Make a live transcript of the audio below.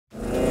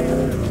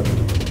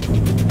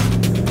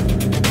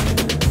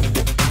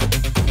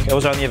It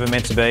was only ever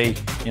meant to be,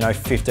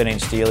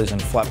 15-inch steelies and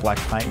flat black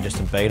paint and just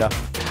a beater.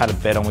 Had a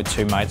bet on with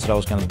two mates that I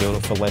was going to build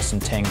it for less than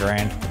 10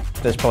 grand.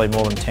 There's probably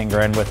more than 10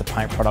 grand worth of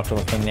paint product on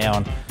the thing now,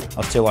 and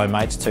I still owe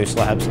mates 2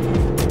 slabs.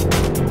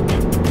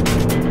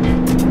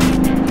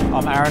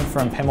 I'm Aaron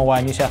from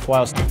Pemulwuy, New South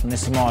Wales, and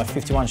this is my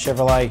 51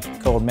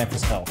 Chevrolet called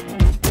Memphis.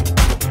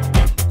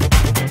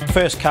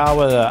 First car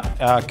was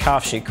a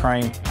calf sheet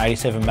cream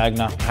 87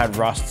 Magna. Had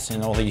rusts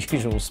in all the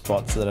usual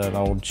spots that an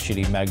old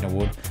shitty Magna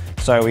would.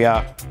 So we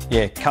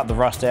cut the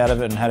rust out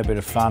of it and had a bit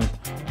of fun.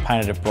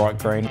 Painted it bright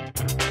green.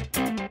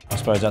 I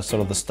suppose that's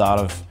sort of the start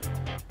of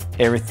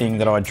everything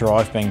that I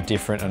drive being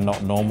different and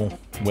not normal,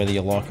 whether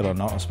you like it or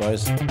not, I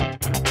suppose.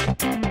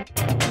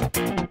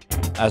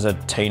 As a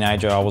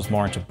teenager, I was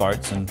more into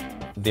boats and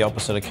the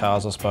opposite of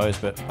cars, I suppose,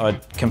 but I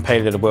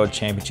competed at the World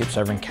Championships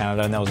over in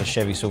Canada, and there was a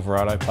Chevy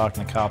Silverado parked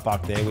in the car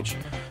park there, which I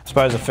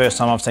suppose the first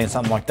time I've seen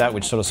something like that,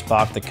 which sort of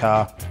sparked the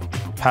car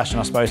passion,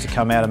 I suppose, to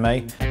come out of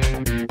me.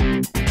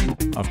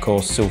 Of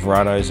course,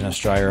 Silverados in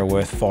Australia are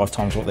worth 5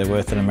 times what they're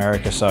worth in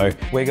America, so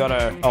we got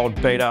an old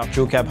beat-up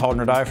dual cab Holden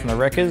Rodeo from the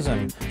wreckers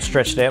and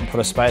stretched it out and put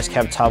a space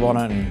cab tub on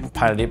it and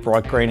painted it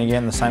bright green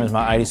again, the same as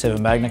my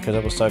 87 Magna because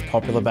it was so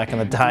popular back in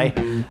the day.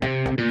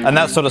 And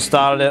that sort of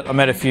started it. I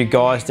met a few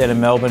guys down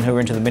in Melbourne who were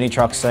into the mini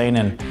truck scene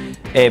and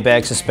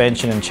airbag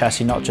suspension and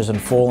chassis notches and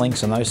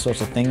 4-links and those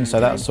sorts of things,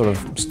 so that sort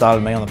of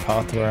started me on the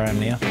path to where I am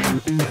now.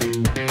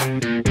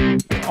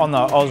 On the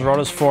Oz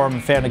Rodders forum,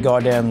 found a guy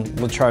down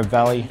Latrobe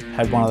Valley,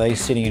 had one of these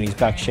sitting in his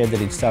back shed that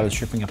he'd started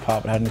stripping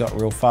apart but hadn't got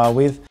real far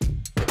with.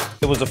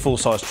 It was a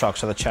full-size truck,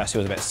 so the chassis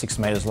was about 6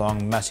 metres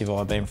long, massive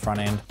I-beam front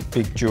end,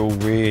 big dual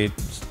rear,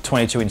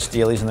 22-inch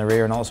steelies in the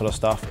rear and all that sort of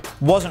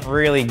stuff. Wasn't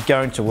really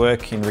going to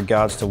work in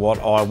regards to what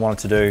I wanted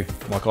to do.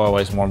 Like, I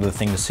always wanted the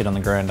thing to sit on the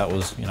ground, that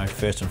was,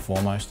 first and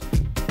foremost.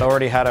 I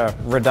already had a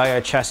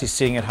Rodeo chassis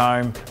sitting at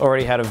home,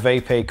 already had a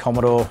VP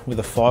Commodore with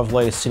a 5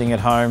 litre sitting at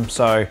home,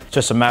 so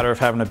just a matter of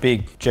having a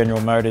big General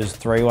Motors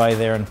 3-way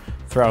there and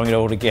throwing it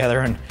all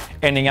together and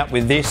ending up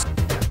with this.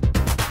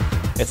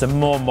 It's a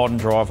more modern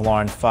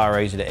driveline, far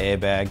easier to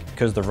airbag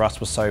because the rust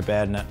was so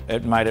bad, and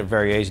it made it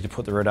very easy to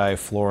put the Rodeo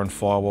floor and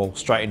firewall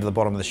straight into the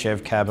bottom of the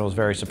Chev cab. It was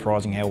very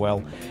surprising how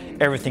well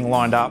everything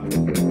lined up.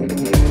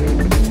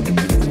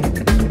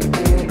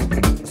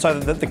 So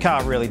the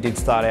car really did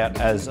start out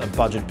as a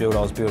budget build.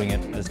 I was building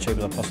it as cheap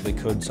as I possibly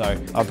could. So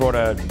I brought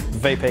a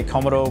VP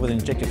Commodore with an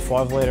injected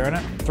 5 litre in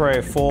it,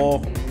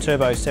 304,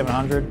 turbo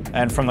 700.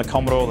 And from the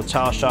Commodore, the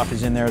tail shaft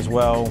is in there as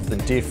well. The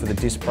diff with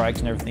the disc brakes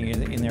and everything is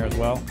in there as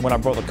well. When I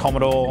brought the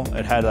Commodore,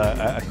 it had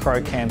a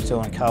Crow cam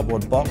still in a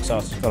cardboard box, so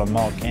it's got a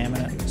mild cam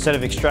in it. Set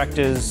of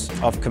extractors,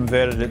 I've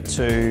converted it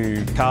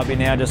to carby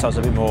now, just so it's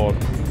a bit more,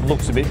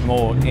 looks a bit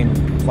more in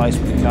place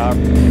with the car.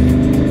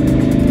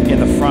 In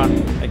the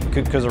front,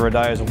 because the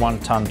Rodeo is a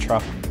 1-tonne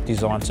truck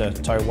designed to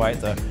tow weight,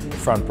 the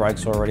front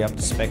brakes are already up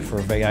to spec for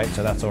a V8,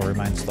 so that's all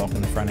remained stock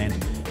in the front end.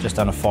 Just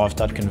done a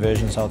 5-stud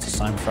conversion, so it's the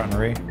same front and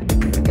rear.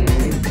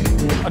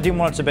 I didn't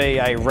want it to be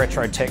a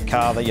retro tech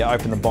car that you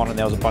open the bonnet and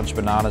there was a bunch of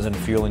bananas and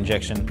fuel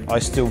injection. I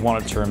still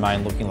want it to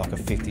remain looking like a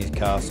 50s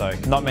car, so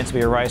not meant to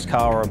be a race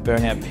car or a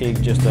burnout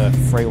pig, just a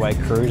freeway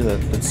cruiser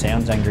that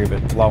sounds angry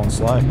but low and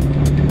slow.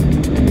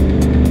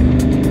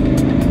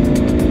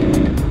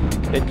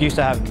 It used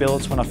to have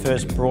billets when I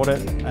first brought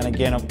it, and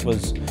again it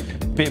was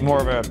a bit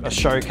more of a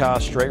show car,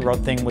 street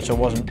rod thing, which I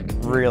wasn't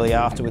really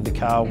after with the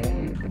car.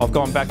 I've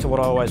gone back to what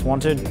I always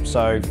wanted,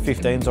 so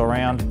 15s all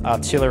round,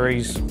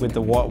 artilleries with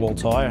the white wall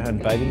tyre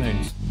and baby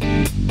moons.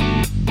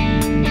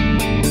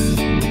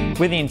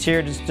 With the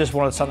interior, just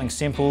wanted something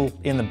simple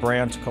in the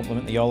brown to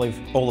complement the olive.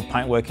 All the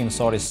paintwork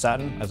inside is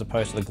satin as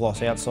opposed to the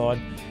gloss outside,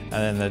 and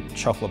then the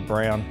chocolate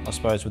brown, I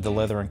suppose, with the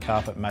leather and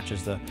carpet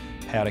matches the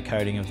powder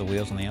coating of the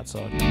wheels on the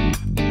outside.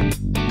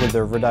 With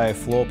the Rodeo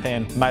floor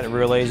pan, made it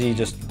real easy,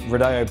 just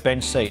Rodeo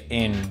bench seat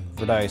in,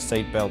 Rodeo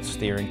seat belts,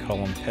 steering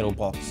column, pedal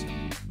box.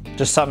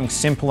 Just something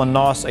simple and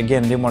nice.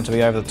 Again, didn't want it to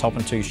be over the top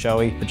and too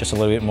showy, but just a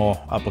little bit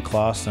more upper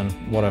class than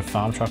what a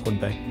farm truck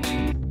would be.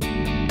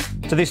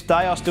 To this day,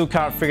 I still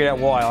can't figure out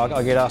why.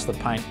 I get asked the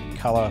paint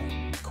colour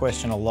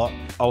question a lot.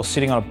 I was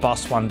sitting on a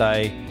bus one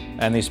day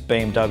and this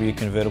BMW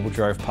convertible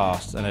drove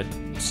past and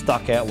it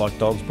stuck out like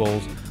dog's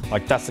balls.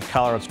 Like, that's the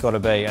colour it's got to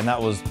be, and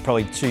that was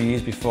probably 2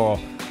 years before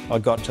I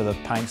got to the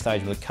paint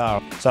stage of the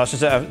car. So it's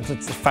just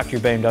it's a factory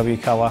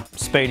BMW colour.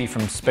 Speedy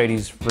from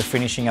Speedy's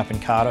Refinishing up in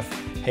Cardiff,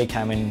 he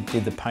came in and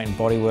did the paint and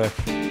bodywork.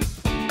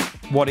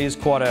 What is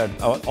quite an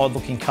odd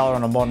looking colour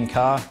on a modern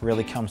car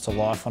really comes to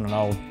life on an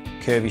old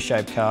curvy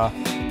shaped car.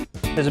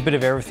 There's a bit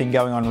of everything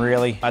going on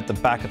really. At the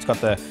back it's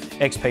got the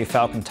XP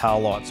Falcon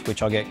tail lights,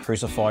 which I get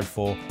crucified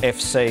for.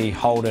 FC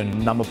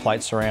Holden number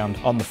plate surround.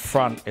 On the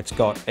front it's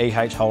got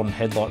EH Holden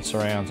headlight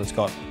surrounds. It's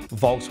got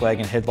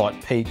Volkswagen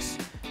headlight peaks.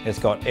 It's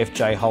got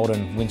FJ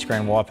Holden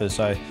windscreen wipers.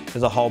 So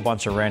there's a whole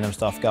bunch of random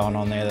stuff going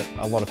on there that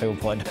a lot of people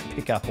probably don't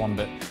pick up on,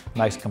 but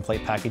makes a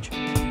complete package.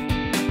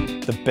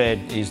 The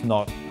bed is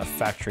not a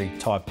factory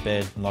type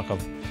bed. Like,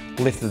 I've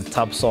lifted the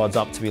tub sides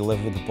up to be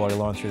level with the body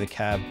line through the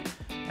cab,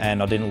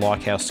 and I didn't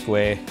like how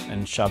square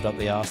and shoved up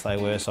the arse they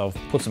were, so I've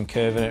put some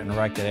curve in it and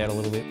raked it out a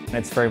little bit. And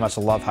it's very much a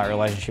love-hate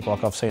relationship.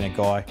 Like, I've seen a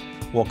guy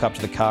walk up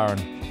to the car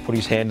and put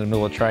his hand in the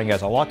middle of the tray and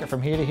goes, I like it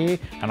from here to here,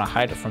 and I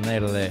hate it from there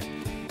to there.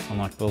 I'm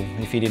like, well,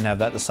 if he didn't have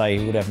that to say,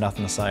 he would have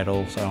nothing to say at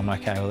all, so I'm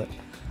okay with it.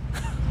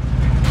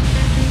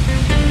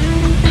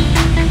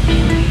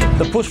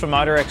 The push for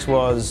Motorex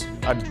was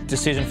a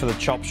decision for the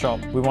chop shop.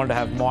 We wanted to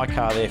have my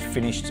car there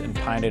finished and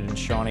painted and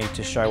shiny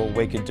to show what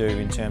we could do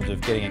in terms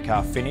of getting a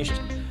car finished.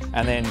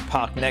 And then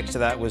parked next to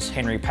that was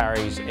Henry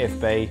Parry's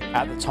FB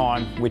at the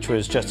time, which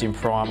was just in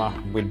primer.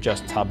 We'd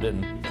just tubbed it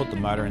and put the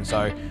motor in.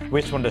 So we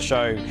just wanted to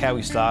show how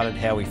we started,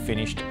 how we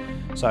finished.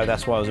 So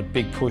that's why it was a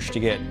big push to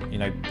get, you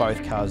know,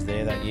 both cars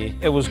there that year.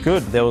 It was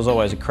good. There was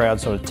always a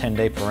crowd sort of 10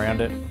 deep around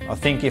it. I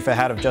think if it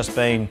had have just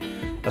been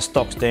a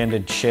stock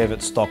standard Chev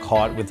at stock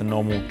height with a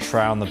normal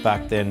tray on the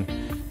back, then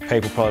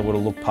people probably would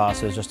have looked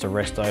past it as just a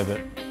resto.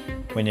 But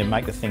when you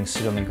make the thing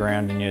sit on the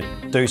ground and you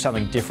do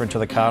something different to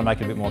the car,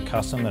 make it a bit more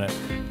custom, then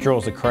it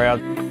draws the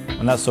crowd.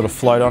 And that sort of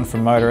flowed on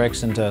from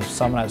Motorex into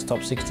Summonat's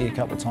top 60 a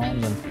couple of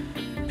times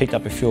and picked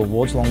up a few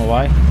awards along the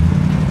way.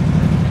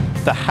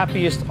 The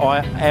happiest I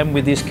am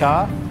with this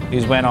car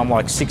is when I'm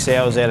like 6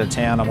 hours out of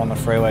town, I'm on the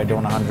freeway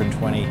doing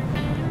 120,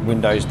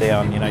 windows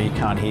down, you know, you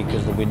can't hear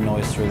because of the wind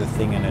noise through the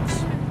thing, and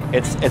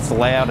it's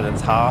loud and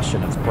it's harsh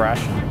and it's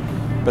brash.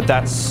 But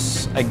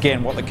that's,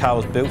 again, what the car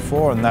was built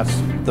for, and that's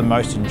the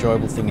most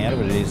enjoyable thing out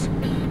of it, is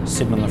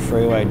sitting on the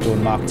freeway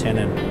doing Mach 10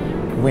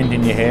 and wind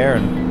in your hair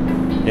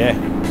and, yeah,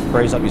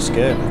 breeze up your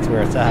skirt. That's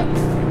where it's at.